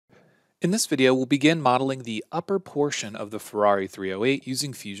In this video, we'll begin modeling the upper portion of the Ferrari 308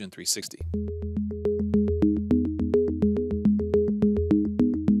 using Fusion 360.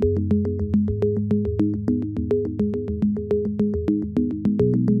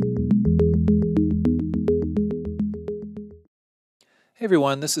 Hey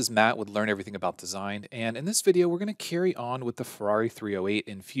everyone, this is Matt with Learn Everything About Design, and in this video we're going to carry on with the Ferrari 308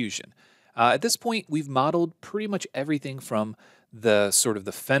 in Fusion. At this point, we've modeled pretty much everything from the sort of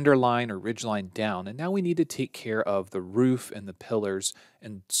the fender line or ridge line down, and now we need to take care of the roof and the pillars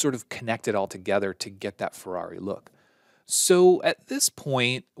and sort of connect it all together to get that Ferrari look. So at this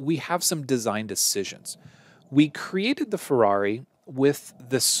point, we have some design decisions. We created the Ferrari with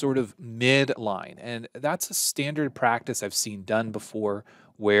this sort of midline, and that's a standard practice I've seen done before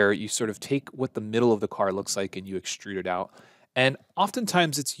where you sort of take what the middle of the car looks like and you extrude it out. And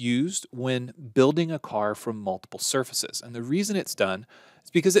oftentimes it's used when building a car from multiple surfaces. And the reason it's done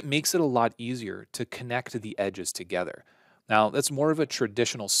is because it makes it a lot easier to connect the edges together. Now, that's more of a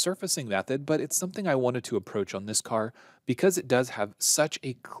traditional surfacing method, but it's something I wanted to approach on this car because it does have such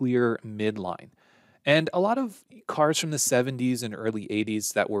a clear midline. And a lot of cars from the 70s and early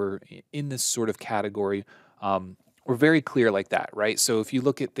 80s that were in this sort of category were very clear like that, right? So if you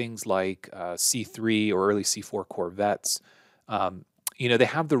look at things like C3 or early C4 Corvettes, they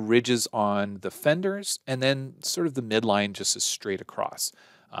have the ridges on the fenders and then sort of the midline just is straight across.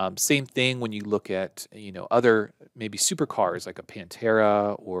 Same thing when you look at, other maybe supercars like a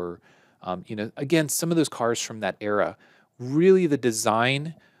Pantera or, again, some of those cars from that era, really the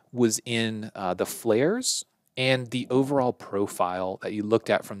design was in the flares and the overall profile that you looked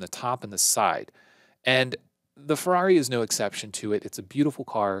at from the top and the side. And the Ferrari is no exception to it. It's a beautiful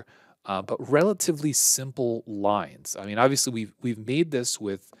car, but relatively simple lines. I mean, obviously, we've made this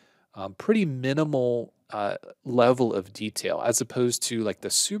with pretty minimal level of detail, as opposed to like the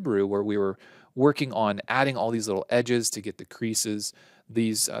Subaru, where we were working on adding all these little edges to get the creases.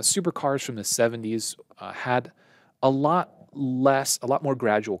 These supercars from the 70s had a lot more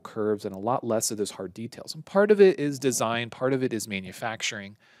gradual curves and a lot less of those hard details. And part of it is design, part of it is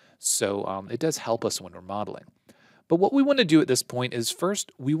manufacturing. So it does help us when we're modeling. But what we want to do at this point is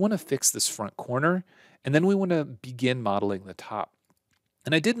first, we want to fix this front corner, and then we want to begin modeling the top.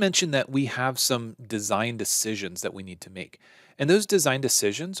 And I did mention that we have some design decisions that we need to make. And those design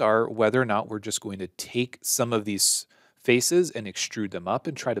decisions are whether or not we're just going to take some of these faces and extrude them up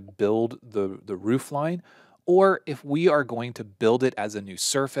and try to build the roof line, or if we are going to build it as a new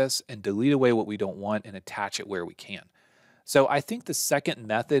surface and delete away what we don't want and attach it where we can. So I think the second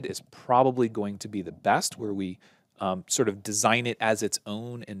method is probably going to be the best, where we sort of design it as its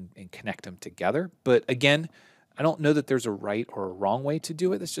own and connect them together. But again, I don't know that there's a right or a wrong way to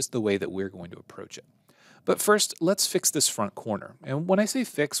do it. It's just the way that we're going to approach it. But first, let's fix this front corner. And when I say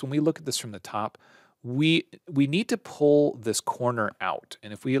fix, when we look at this from the top, we need to pull this corner out.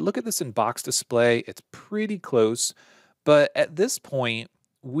 And if we look at this in box display, it's pretty close. But at this point,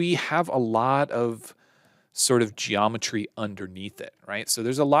 we have a lot of sort of geometry underneath it, right? So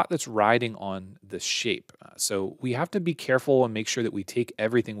there's a lot that's riding on the shape. So we have to be careful and make sure that we take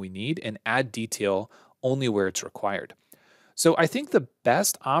everything we need and add detail only where it's required. So I think the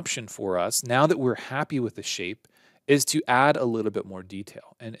best option for us, now that we're happy with the shape, is to add a little bit more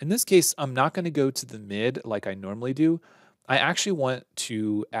detail. And in this case, I'm not going to go to the mid like I normally do. I actually want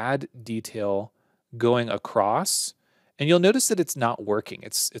to add detail going across, and you'll notice that it's not working.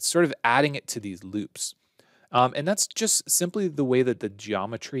 It's sort of adding it to these loops. And that's just simply the way that the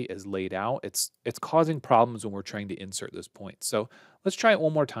geometry is laid out. It's causing problems when we're trying to insert those points. So let's try it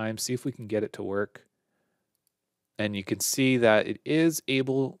one more time, see if we can get it to work. And you can see that it is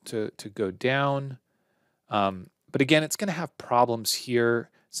able to go down. But again, it's going to have problems here.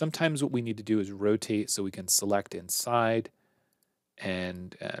 Sometimes what we need to do is rotate so we can select inside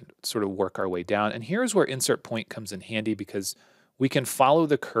and sort of work our way down. And here's where insert point comes in handy, because we can follow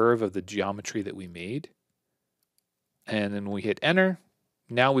the curve of the geometry that we made. And then we hit enter.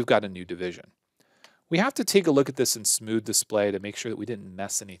 Now we've got a new division. We have to take a look at this in smooth display to make sure that we didn't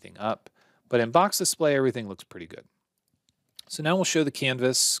mess anything up. But in box display, everything looks pretty good. So now we'll show the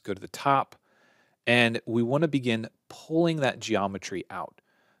canvas, go to the top, and we want to begin pulling that geometry out.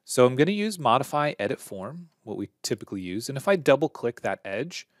 So I'm going to use modify edit form, what we typically use. And if I double click that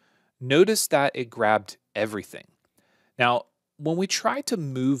edge, notice that it grabbed everything. Now, when we try to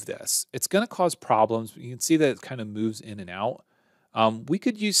move this, it's going to cause problems. You can see that it kind of moves in and out. We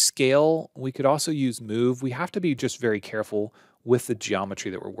could use scale. We could also use move. We have to be just very careful with the geometry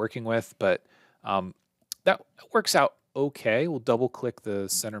that we're working with, but that works out okay. We'll double click the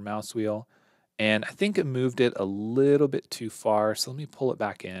center mouse wheel, and I think it moved it a little bit too far. So let me pull it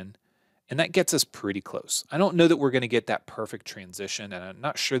back in, and that gets us pretty close. I don't know that we're going to get that perfect transition, and I'm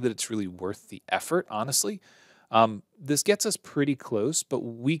not sure that it's really worth the effort, honestly. This gets us pretty close, but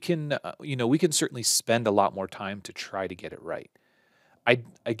we can, we can certainly spend a lot more time to try to get it right. I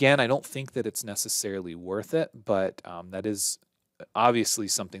don't think that it's necessarily worth it, but that is obviously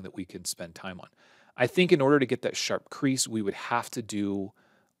something that we can spend time on. I think in order to get that sharp crease, we would have to do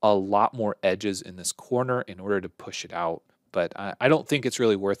a lot more edges in this corner in order to push it out. But I don't think it's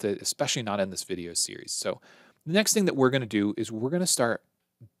really worth it, especially not in this video series. So the next thing that we're going to do is we're going to start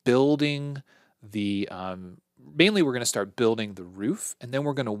building mainly we're going to start building the roof, and then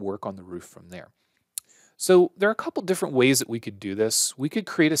we're going to work on the roof from there. So there are a couple different ways that we could do this. We could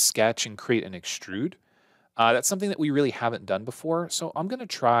create a sketch and create an extrude. That's something that we really haven't done before. So I'm going to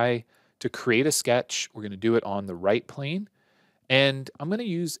try to create a sketch. We're going to do it on the right plane, and I'm going to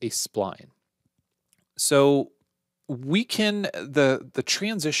use a spline. So we can, the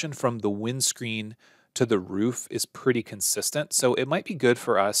transition from the windscreen to the roof is pretty consistent. So it might be good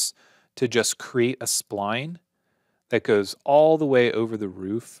for us to just create a spline that goes all the way over the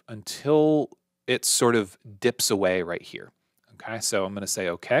roof until it sort of dips away right here. Okay, so I'm going to say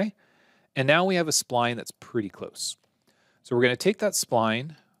okay. And now we have a spline that's pretty close. So we're going to take that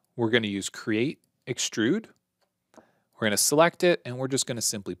spline, we're going to use create extrude, we're going to select it, and we're just going to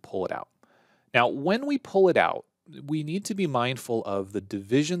simply pull it out. Now, when we pull it out, we need to be mindful of the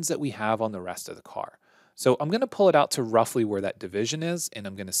divisions that we have on the rest of the car. So I'm going to pull it out to roughly where that division is, and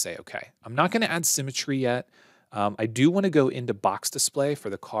I'm going to say okay. I'm not going to add symmetry yet. I do want to go into box display for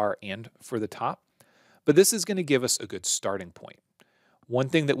the car and for the top, but this is going to give us a good starting point. One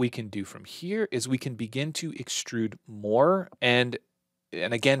thing that we can do from here is we can begin to extrude more and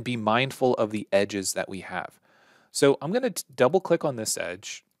again, be mindful of the edges that we have. So I'm going to double click on this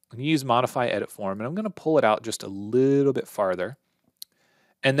edge. I'm going to use modify edit form, and I'm going to pull it out just a little bit farther.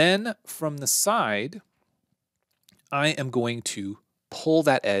 And then from the side, I am going to pull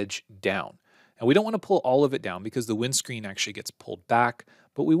that edge down. And we don't want to pull all of it down because the windscreen actually gets pulled back,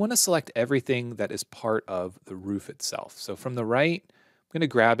 but we want to select everything that is part of the roof itself. So from the right, I'm going to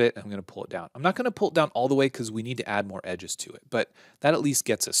grab it and I'm going to pull it down. I'm not going to pull it down all the way because we need to add more edges to it, but that at least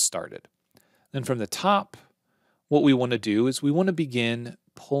gets us started. Then from the top, what we want to do is we want to begin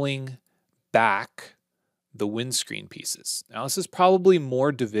pulling back the windscreen pieces. Now this is probably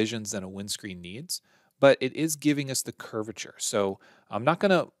more divisions than a windscreen needs, but it is giving us the curvature. So I'm not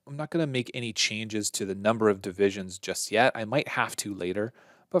gonna make any changes to the number of divisions just yet. I might have to later,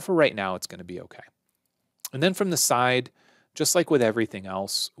 but for right now, it's gonna be okay. And then from the side, just like with everything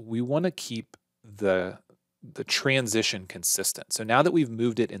else, we wanna keep the transition consistent. So now that we've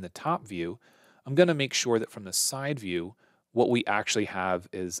moved it in the top view, I'm gonna make sure that from the side view, what we actually have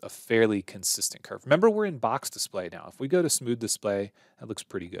is a fairly consistent curve. Remember, we're in box display now. If we go to smooth display, that looks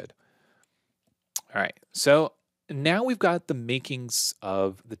pretty good. All right, so now we've got the makings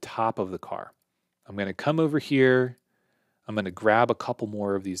of the top of the car. I'm going to come over here. I'm going to grab a couple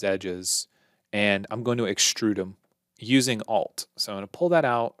more of these edges, and I'm going to extrude them using Alt. So I'm going to pull that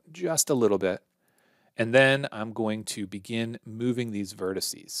out just a little bit, and then I'm going to begin moving these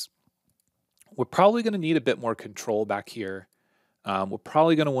vertices. We're probably going to need a bit more control back here. We're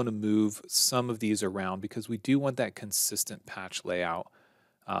probably going to want to move some of these around because we do want that consistent patch layout.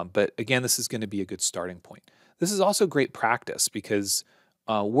 But again, this is going to be a good starting point. This is also great practice because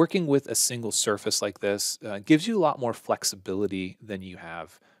working with a single surface like this gives you a lot more flexibility than you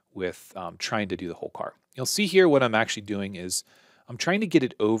have with trying to do the whole car. You'll see here what I'm actually doing is I'm trying to get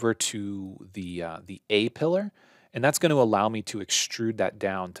it over to the A pillar, and that's going to allow me to extrude that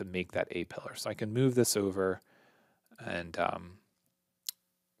down to make that A pillar. So I can move this over and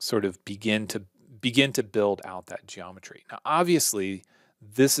sort of begin to build out that geometry. Now, obviously,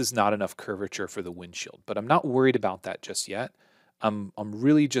 this is not enough curvature for the windshield, but I'm not worried about that just yet. I'm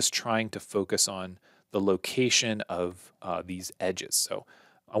really just trying to focus on the location of these edges. So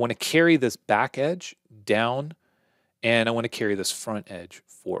I want to carry this back edge down, and I want to carry this front edge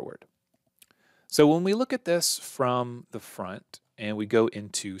forward. So when we look at this from the front and we go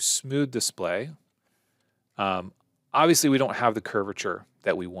into smooth display, obviously we don't have the curvature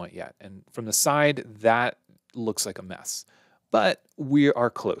that we want yet. And from the side, that looks like a mess. But we are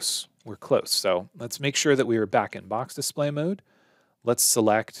close. We're close. So let's make sure that we are back in box display mode. Let's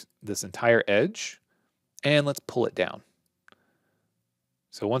select this entire edge and let's pull it down.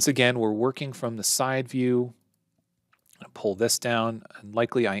 So once again, we're working from the side view. I'm gonna pull this down, and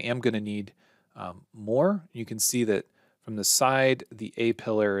likely I am going to need more. You can see that from the side, the A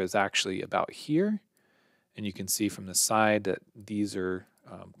pillar is actually about here. And you can see from the side that these are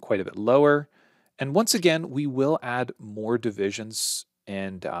quite a bit lower. And once again, we will add more divisions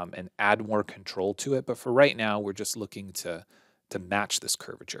and add more control to it. But for right now, we're just looking to match this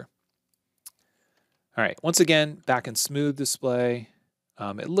curvature. All right, once again, back in smooth display,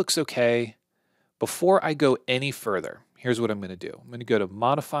 it looks okay. Before I go any further, here's what I'm going to do. I'm going to go to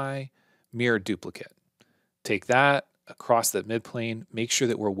Modify, Mirror Duplicate. Take that across the midplane, make sure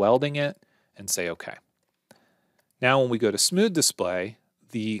that we're welding it, and say OK. Now when we go to Smooth Display,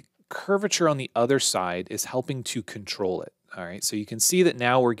 the curvature on the other side is helping to control it. All right, so you can see that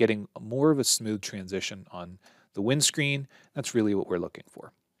now we're getting more of a smooth transition on the windscreen. That's really what we're looking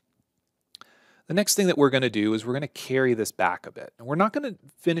for. The next thing that we're going to do is we're going to carry this back a bit. And we're not going to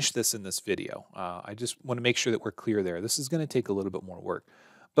finish this in this video. I just want to make sure that we're clear there. This is going to take a little bit more work.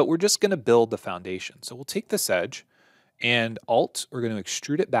 But we're just going to build the foundation. So we'll take this edge and Alt, we're going to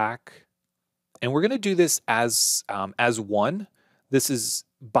extrude it back. And we're going to do this as one. This is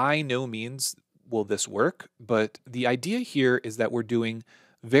by no means will this work, but the idea here is that we're doing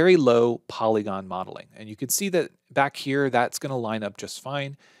very low polygon modeling. And you can see that back here, that's going to line up just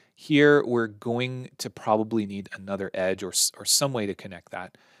fine. Here, we're going to probably need another edge or some way to connect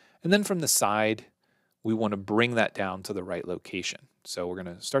that. And then from the side, we want to bring that down to the right location. So we're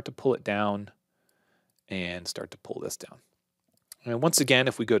going to start to pull it down and start to pull this down. And once again,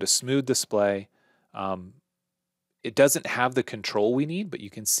 if we go to Smooth Display, it doesn't have the control we need, but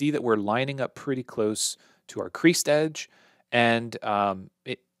you can see that we're lining up pretty close to our creased edge, and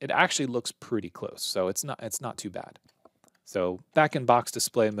it actually looks pretty close. So it's not too bad. So back in box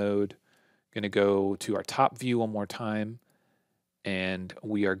display mode, going to go to our top view one more time, and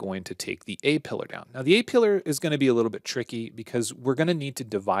we are going to take the A pillar down. Now the A pillar is going to be a little bit tricky because we're going to need to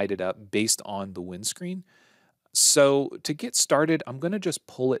divide it up based on the windscreen. So to get started, I'm going to just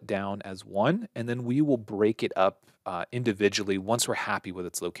pull it down as one, and then we will break it up individually once we're happy with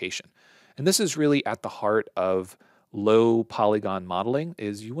its location. And this is really at the heart of low polygon modeling,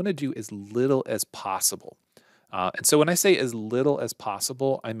 is you want to do as little as possible. And so when I say as little as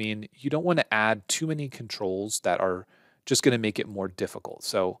possible, I mean you don't want to add too many controls that are just going to make it more difficult.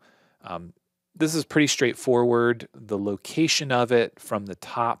 So this is pretty straightforward. The location of it from the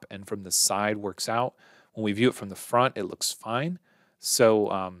top and from the side works out. When we view it from the front, it looks fine.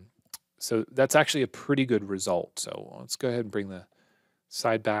 So, so that's actually a pretty good result. So let's go ahead and bring the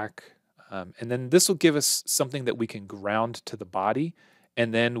side back. And then this will give us something that we can ground to the body,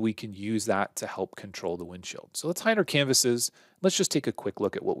 and then we can use that to help control the windshield. So let's hide our canvases. Let's just take a quick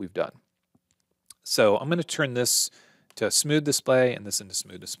look at what we've done. So I'm going to turn this to smooth display and this into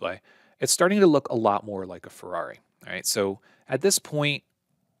smooth display. It's starting to look a lot more like a Ferrari. All right, so at this point,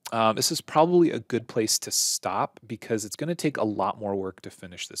 this is probably a good place to stop because it's going to take a lot more work to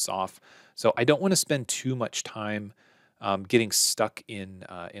finish this off. So I don't want to spend too much time getting stuck in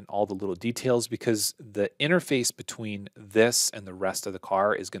all the little details, because the interface between this and the rest of the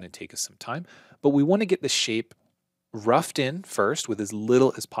car is going to take us some time. But we want to get the shape roughed in first with as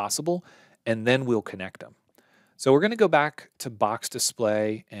little as possible, and then we'll connect them. So we're going to go back to box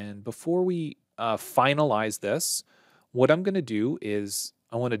display, and before we finalize this, what I'm going to do is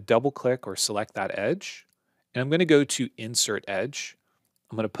I want to double click or select that edge, and I'm going to go to Insert Edge.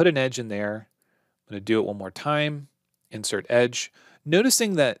 I'm going to put an edge in there. I'm going to do it one more time. Insert Edge.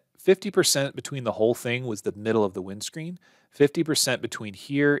 Noticing that 50% between the whole thing was the middle of the windscreen. 50% between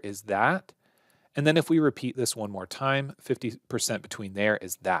here is that. And then if we repeat this one more time, 50% between there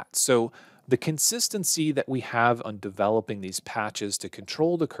is that. So the consistency that we have on developing these patches to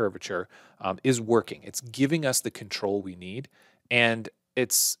control the curvature is working. It's giving us the control we need, and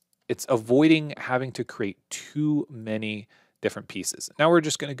it's avoiding having to create too many different pieces. Now we're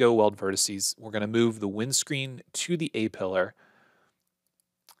just going to go weld vertices. We're going to move the windscreen to the A pillar,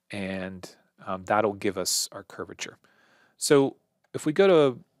 and that'll give us our curvature. So if we go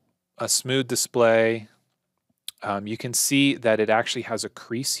to a smooth display, you can see that it actually has a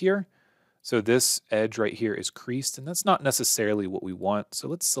crease here. So this edge right here is creased, and that's not necessarily what we want. So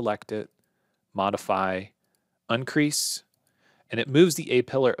let's select it, modify, uncrease, and it moves the A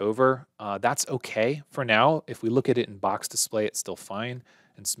pillar over. That's okay for now. If we look at it in box display, it's still fine.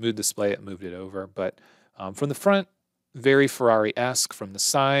 In smooth display, it moved it over. But from the front, very Ferrari-esque. From the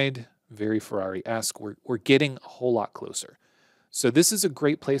side, very Ferrari-esque. We're getting a whole lot closer. So this is a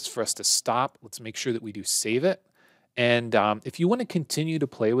great place for us to stop. Let's make sure that we do save it. And if you want to continue to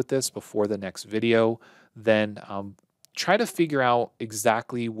play with this before the next video, then try to figure out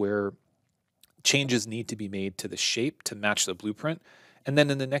exactly where changes need to be made to the shape to match the blueprint. And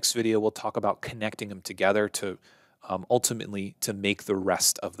then in the next video, we'll talk about connecting them together to ultimately to make the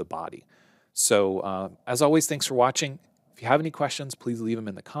rest of the body. So as always, thanks for watching. If you have any questions, please leave them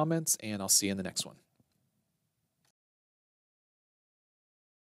in the comments, and I'll see you in the next one.